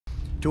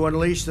To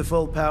unleash the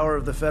full power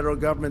of the federal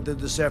government in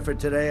this effort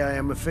today, I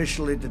am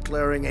officially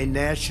declaring a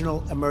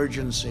national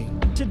emergency.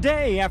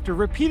 Today, after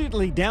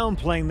repeatedly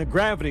downplaying the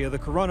gravity of the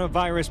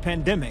coronavirus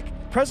pandemic,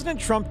 President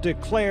Trump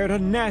declared a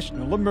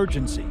national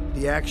emergency.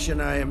 The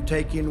action I am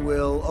taking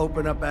will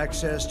open up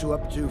access to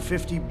up to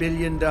 $50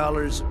 billion.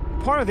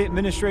 Part of the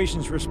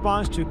administration's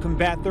response to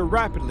combat the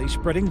rapidly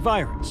spreading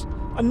virus.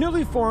 A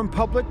newly formed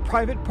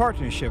public-private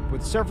partnership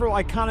with several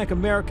iconic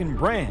American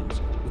brands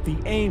with the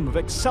aim of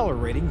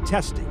accelerating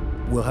testing.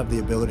 We'll have the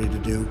ability to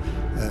do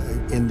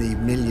in the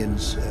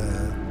millions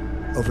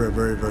over a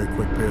very, very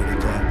quick period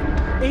of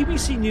time.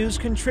 ABC News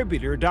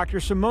contributor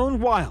Dr. Simone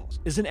Wiles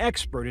is an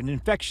expert in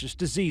infectious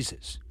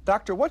diseases.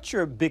 Doctor, what's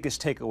your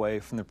biggest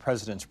takeaway from the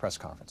president's press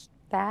conference?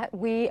 That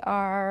we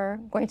are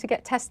going to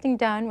get testing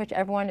done, which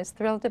everyone is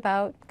thrilled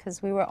about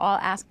because we were all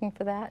asking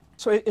for that.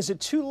 So is it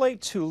too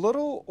late, too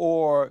little,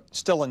 or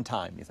still in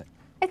time, you think?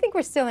 I think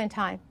we're still in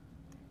time.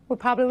 We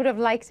probably would have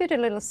liked it a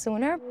little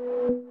sooner.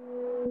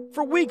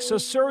 For weeks, a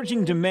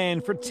surging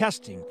demand for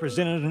testing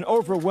presented an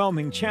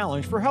overwhelming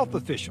challenge for health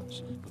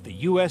officials, with the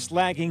U.S.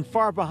 lagging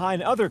far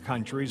behind other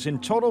countries in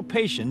total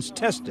patients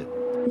tested.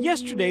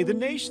 Yesterday, the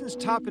nation's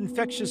top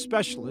infectious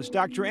specialist,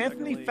 Dr.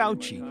 Anthony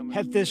Fauci,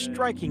 had this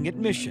striking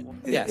admission.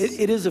 Yes.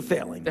 It is a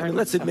failing. I mean,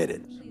 let's admit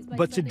it.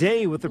 But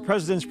today, with the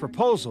president's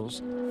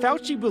proposals,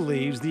 Fauci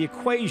believes the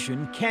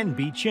equation can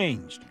be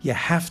changed. You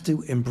have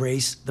to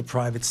embrace the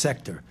private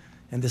sector.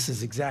 And this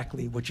is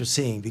exactly what you're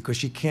seeing,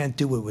 because you can't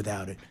do it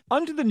without it.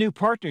 Under the new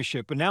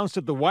partnership announced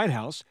at the White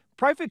House,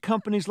 private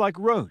companies like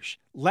Roche,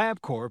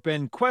 LabCorp,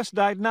 and Quest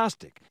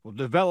Diagnostic will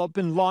develop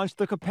and launch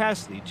the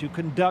capacity to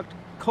conduct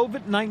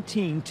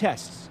COVID-19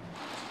 tests.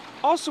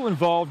 Also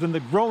involved in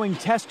the growing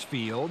test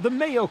field, the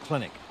Mayo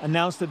Clinic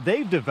announced that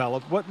they've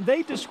developed what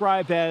they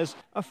describe as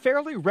a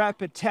fairly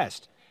rapid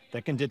test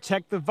that can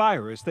detect the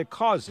virus that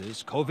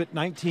causes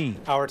COVID-19.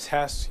 Our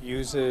test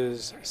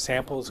uses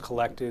samples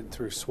collected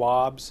through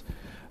swabs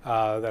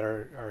that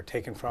are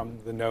taken from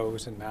the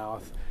nose and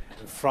mouth.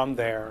 And from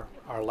there,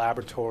 our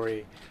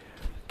laboratory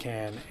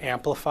can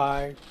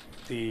amplify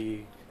the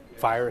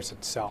virus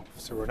itself.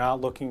 So we're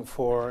not looking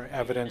for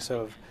evidence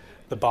of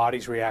the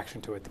body's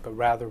reaction to it, but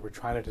rather we're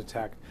trying to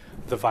detect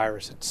the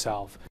virus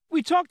itself.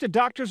 We talked to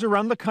doctors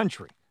around the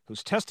country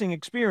whose testing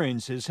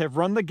experiences have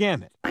run the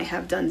gamut. I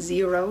have done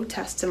 0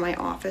 tests in my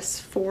office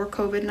for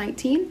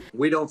COVID-19.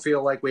 We don't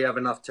feel like we have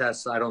enough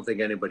tests. I don't think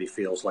anybody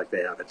feels like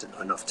they have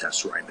enough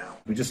tests right now.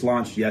 We just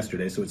launched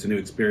yesterday, so it's a new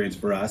experience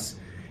for us,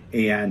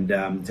 and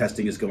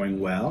testing is going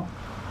well.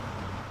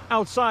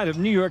 Outside of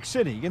New York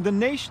City, in the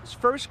nation's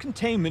first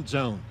containment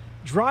zone,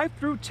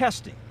 drive-through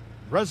testing,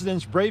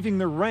 residents braving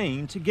the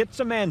rain to get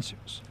some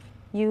answers.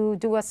 You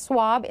do a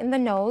swab in the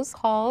nose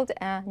called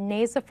a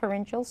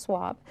nasopharyngeal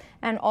swab,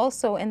 and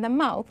also in the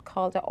mouth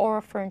called an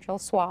oropharyngeal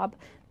swab.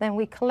 Then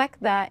we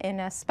collect that in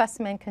a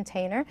specimen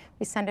container.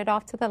 We send it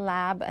off to the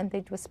lab, and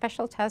they do a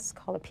special test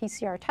called a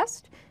PCR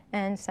test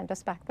and send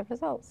us back the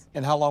results.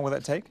 And how long will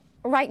that take?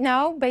 Right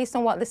now, based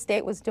on what the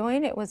state was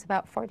doing, it was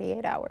about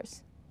 48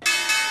 hours.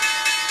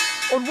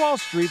 On Wall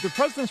Street, the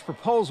president's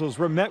proposals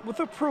were met with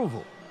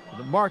approval.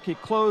 The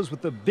market closed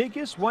with the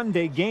biggest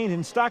one-day gain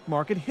in stock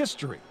market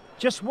history,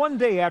 just one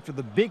day after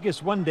the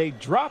biggest one-day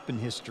drop in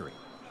history.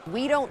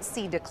 We don't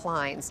see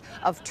declines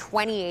of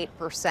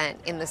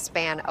 28% in the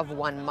span of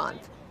 1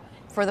 month.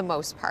 For the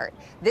most part,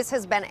 this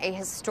has been a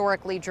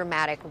historically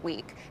dramatic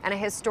week and a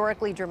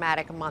historically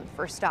dramatic month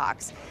for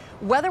stocks.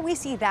 Whether we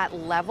see that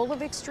level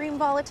of extreme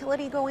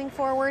volatility going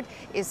forward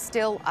is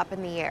still up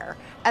in the air.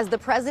 As the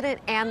president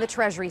and the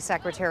Treasury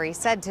Secretary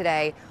said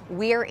today,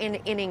 we're in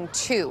inning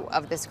 2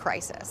 of this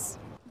crisis.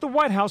 The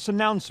White House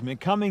announcement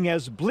coming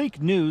as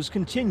bleak news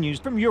continues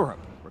from Europe,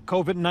 where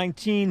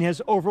COVID-19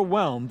 has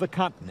overwhelmed the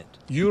continent.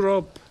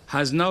 Europe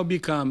has now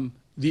become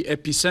the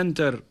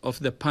epicenter of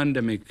the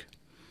pandemic,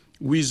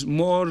 with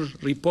more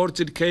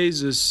reported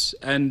cases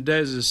and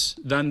deaths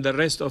than the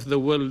rest of the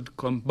world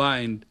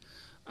combined,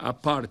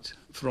 apart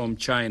from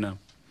China.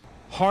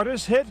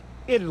 Hardest hit,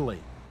 Italy.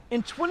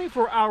 In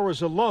 24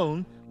 hours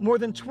alone, more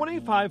than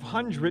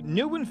 2,500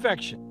 new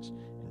infections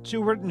and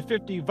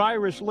 250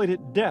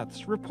 virus-related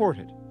deaths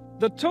reported.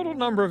 The total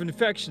number of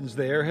infections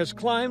there has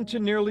climbed to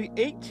nearly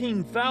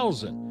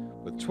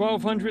 18,000, with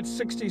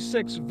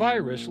 1,266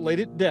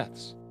 virus-related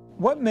deaths.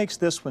 What makes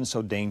this one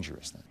so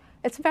dangerous then?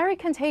 It's very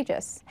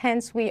contagious.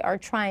 Hence, we are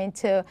trying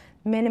to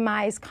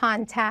minimize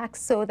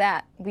contacts so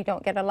that we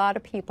don't get a lot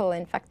of people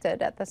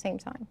infected at the same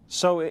time.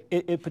 So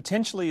it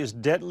potentially is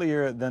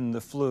deadlier than the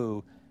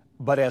flu,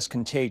 but as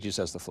contagious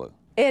as the flu.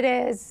 It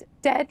is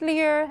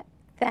deadlier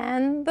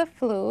than the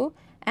flu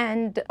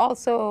and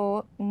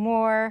also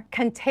more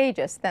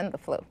contagious than the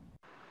flu.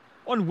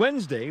 On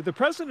Wednesday, the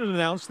president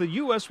announced the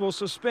U.S. will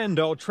suspend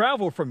all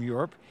travel from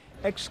Europe,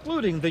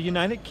 excluding the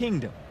United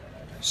Kingdom.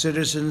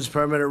 Citizens,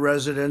 permanent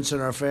residents,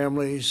 and our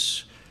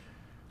families,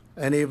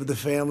 any of the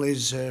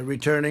families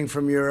returning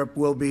from Europe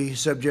will be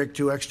subject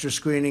to extra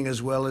screening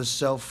as well as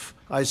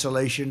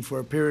self-isolation for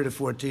a period of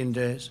 14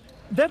 days.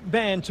 That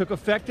ban took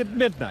effect at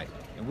midnight,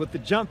 and with the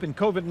jump in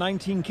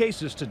COVID-19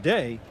 cases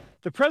today,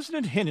 The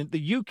president hinted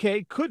the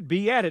UK could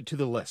be added to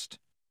the list.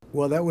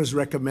 Well, that was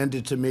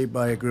recommended to me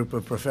by a group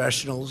of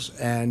professionals,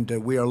 and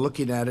we are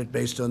looking at it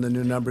based on the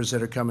new numbers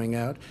that are coming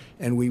out,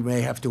 and we may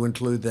have to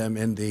include them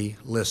in the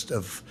list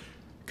of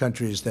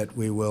countries that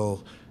we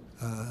will,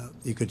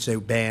 you could say,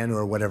 ban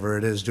or whatever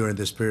it is during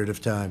this period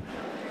of time.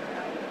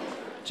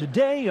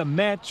 Today, a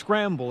mad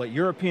scramble at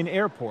European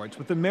airports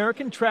with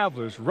American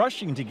travelers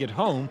rushing to get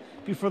home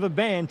before the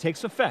ban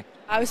takes effect.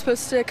 I was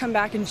supposed to come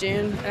back in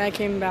June, and I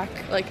came back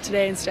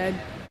today instead.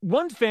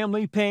 One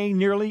family paying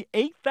nearly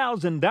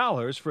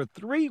 $8,000 for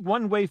 3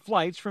 one-way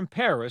flights from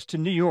Paris to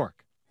New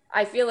York.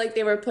 I feel like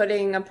they were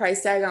putting a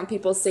price tag on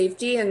people's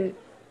safety, and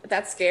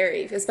that's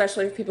scary,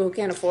 especially for people who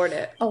can't afford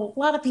it. A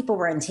lot of people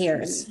were in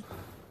tears.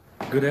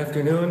 Good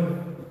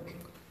afternoon.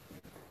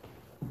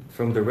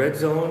 From the red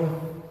zone,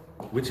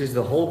 which is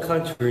the whole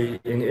country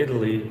in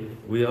Italy,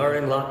 we are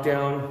in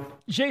lockdown.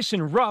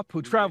 Jason Rupp,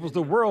 who travels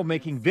the world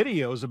making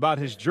videos about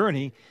his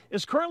journey,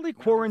 is currently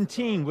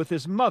quarantined with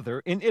his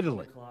mother in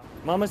Italy.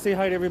 Mama, say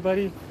hi to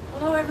everybody.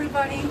 Hello,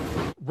 everybody.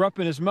 Rupp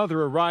and his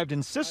mother arrived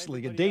in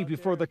Sicily a day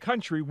before the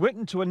country went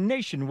into a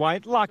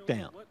nationwide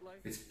lockdown.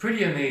 It's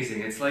pretty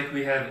amazing. It's like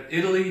we have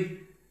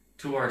Italy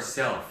to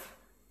ourselves.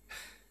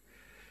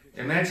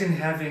 Imagine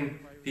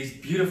having these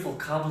beautiful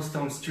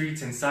cobblestone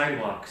streets and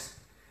sidewalks,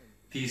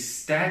 these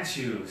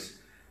statues,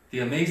 the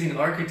amazing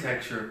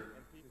architecture,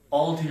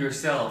 all to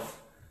yourself,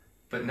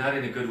 but not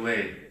in a good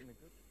way.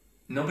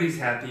 Nobody's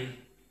happy.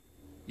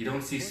 You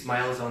don't see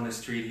smiles on the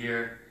street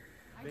here.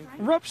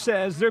 Rupp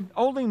says they're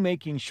only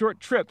making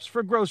short trips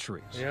for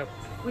groceries. Yep.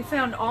 We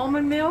found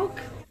almond milk.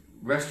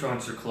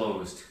 Restaurants are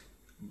closed.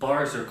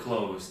 Bars are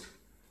closed.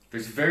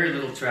 There's very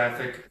little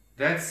traffic.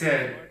 That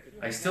said,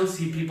 I still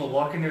see people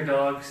walking their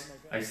dogs.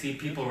 I see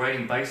people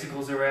riding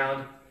bicycles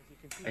around.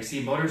 I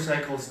see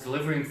motorcycles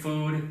delivering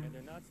food.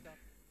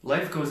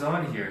 Life goes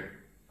on here.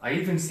 I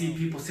even see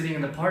people sitting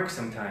in the park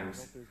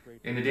sometimes,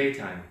 in the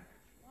daytime.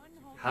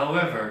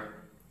 However,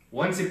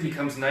 once it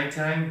becomes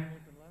nighttime,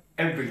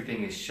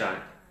 everything is shut.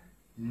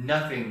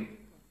 Nothing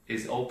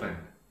is open.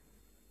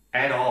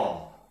 At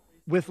all.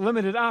 With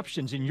limited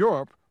options in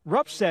Europe,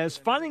 Rupp says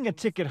finding a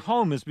ticket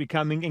home is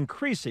becoming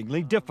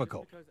increasingly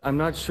difficult. I'm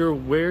not sure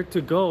where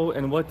to go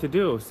and what to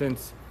do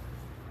since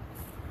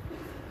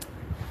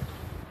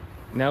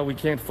now we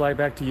can't fly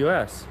back to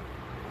US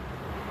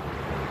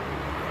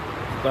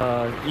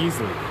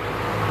easily.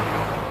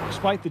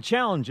 Despite the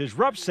challenges,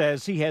 Rupp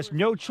says he has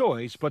no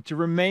choice but to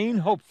remain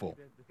hopeful.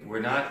 We're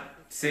not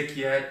sick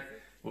yet.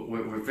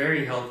 We're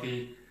very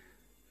healthy,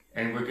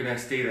 and we're gonna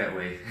stay that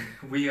way.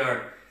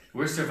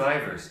 We're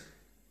survivors.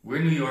 We're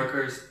New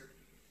Yorkers.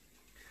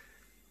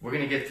 We're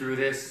gonna get through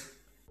this.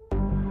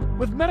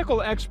 With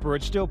medical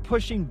experts still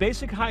pushing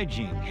basic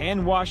hygiene,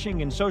 hand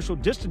washing, and social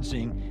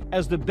distancing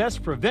as the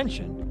best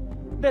prevention,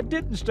 that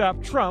didn't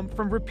stop Trump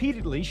from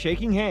repeatedly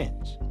shaking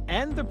hands.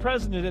 And the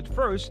president at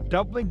first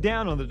doubling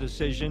down on the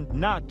decision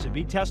not to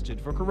be tested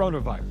for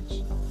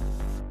coronavirus.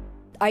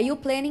 Are you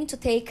planning to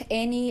take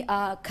any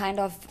kind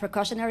of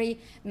precautionary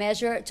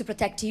measure to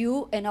protect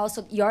you and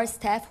also your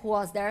staff who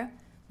was there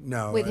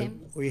with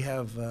him? We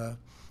have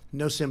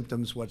no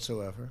symptoms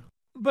whatsoever.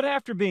 But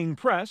after being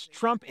pressed,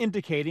 Trump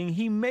indicating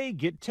he may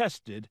get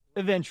tested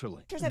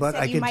eventually. But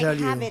I can tell you, you might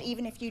have it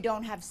even if you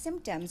don't have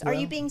symptoms. Are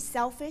you being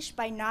selfish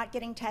by not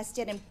getting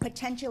tested and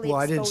potentially well,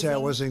 exposing? I didn't say I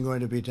wasn't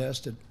going to be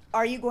tested.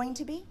 Are you going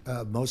to be?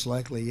 Most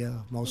likely, yeah.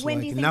 Most When do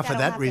likely. you think Not for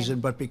that'll that happen? reason,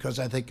 but because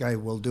I think I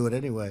will do it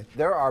anyway.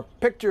 There are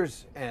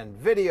pictures and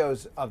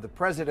videos of the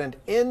president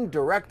in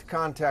direct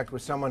contact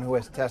with someone who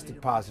has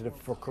tested positive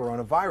for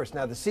coronavirus.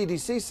 Now, the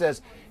CDC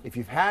says if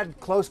you've had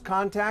close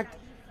contact,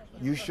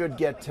 you should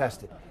get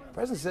tested. The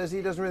president says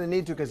he doesn't really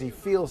need to because he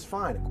feels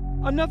fine.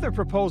 Another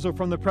proposal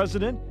from the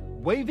president,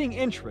 waiving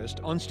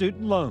interest on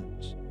student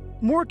loans.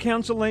 More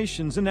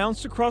cancellations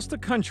announced across the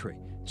country.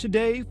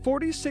 Today,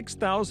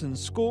 46,000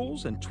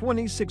 schools and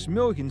 26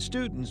 million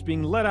students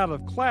being let out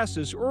of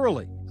classes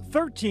early.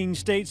 13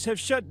 states have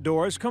shut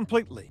doors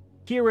completely.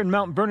 Here in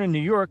Mount Vernon, New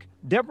York,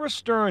 Deborah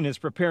Stern is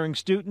preparing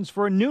students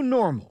for a new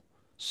normal,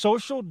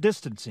 social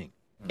distancing.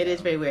 It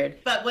is very weird.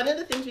 But one of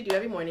the things we do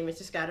every morning,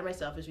 Mr. Scott and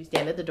myself, is we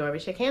stand at the door, we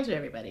shake hands with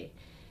everybody.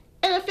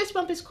 And a fist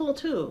bump is cool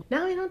too.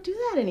 Now we don't do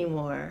that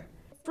anymore.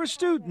 For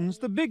students,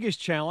 the biggest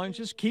challenge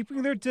is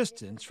keeping their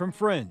distance from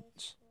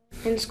friends.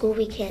 In school,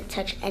 we can't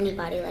touch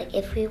anybody. Like,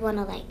 if we want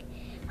to,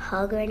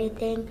 hug or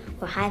anything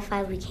or high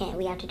five, we can't.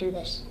 We have to do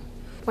this.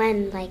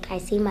 When, I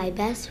see my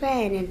best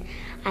friend and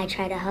I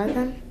try to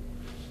hug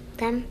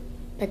them,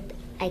 but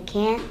I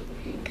can't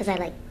because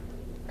I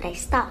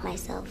stop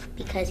myself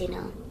because, I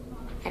don't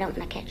want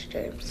to catch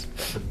germs.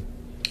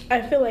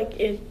 I feel like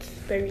it's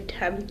very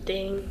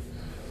tempting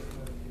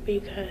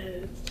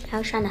because... I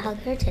was trying to hug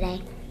her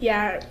today.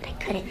 Yeah. I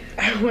couldn't.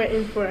 I went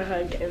in for a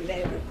hug and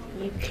then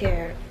you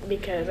can't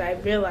because I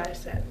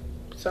realized that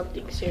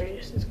something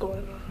serious is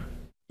going on.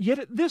 Yet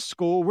at this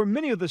school, where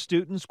many of the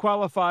students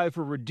qualify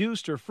for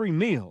reduced or free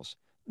meals,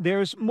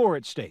 there's more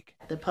at stake.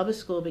 The public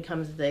school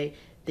becomes really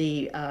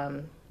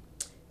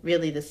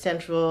the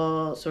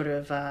central sort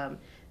of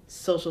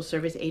social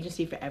service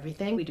agency for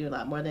everything. We do a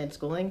lot more than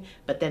schooling,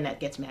 but then that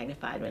gets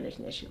magnified when there's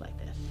an issue like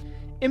this.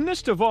 In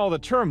midst of all the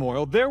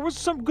turmoil, there was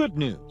some good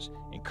news.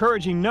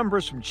 Encouraging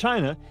numbers from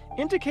China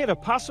indicate a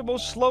possible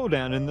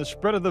slowdown in the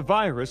spread of the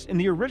virus in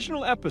the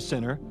original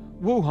epicenter,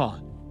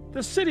 Wuhan.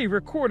 The city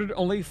recorded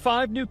only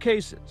 5 new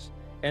cases,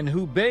 and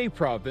Hubei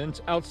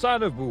province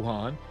outside of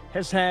Wuhan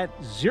has had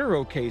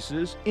 0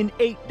 cases in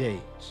 8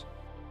 days.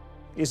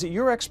 Is it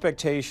your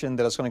expectation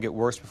that it's going to get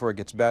worse before it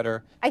gets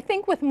better? I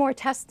think with more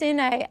testing,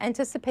 I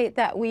anticipate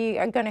that we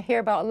are going to hear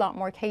about a lot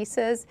more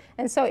cases.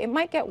 And so it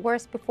might get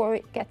worse before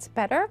it gets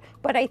better.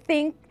 But I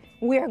think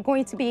we're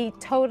going to be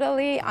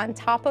totally on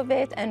top of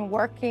it and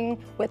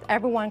working with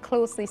everyone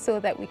closely so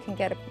that we can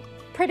get a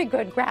pretty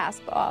good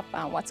grasp of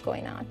what's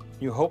going on.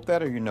 You hope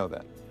that or you know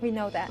that? We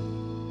know that.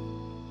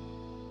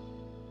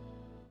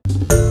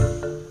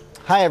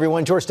 Hi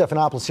everyone, George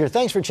Stephanopoulos here.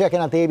 Thanks for checking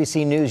out the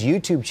ABC News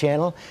YouTube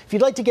channel. If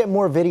you'd like to get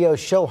more videos,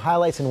 show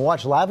highlights, and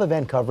watch live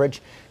event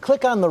coverage,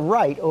 click on the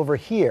right over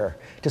here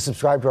to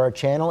subscribe to our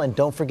channel, and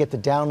don't forget to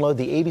download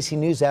the ABC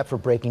News app for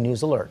breaking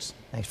news alerts.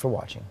 Thanks for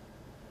watching.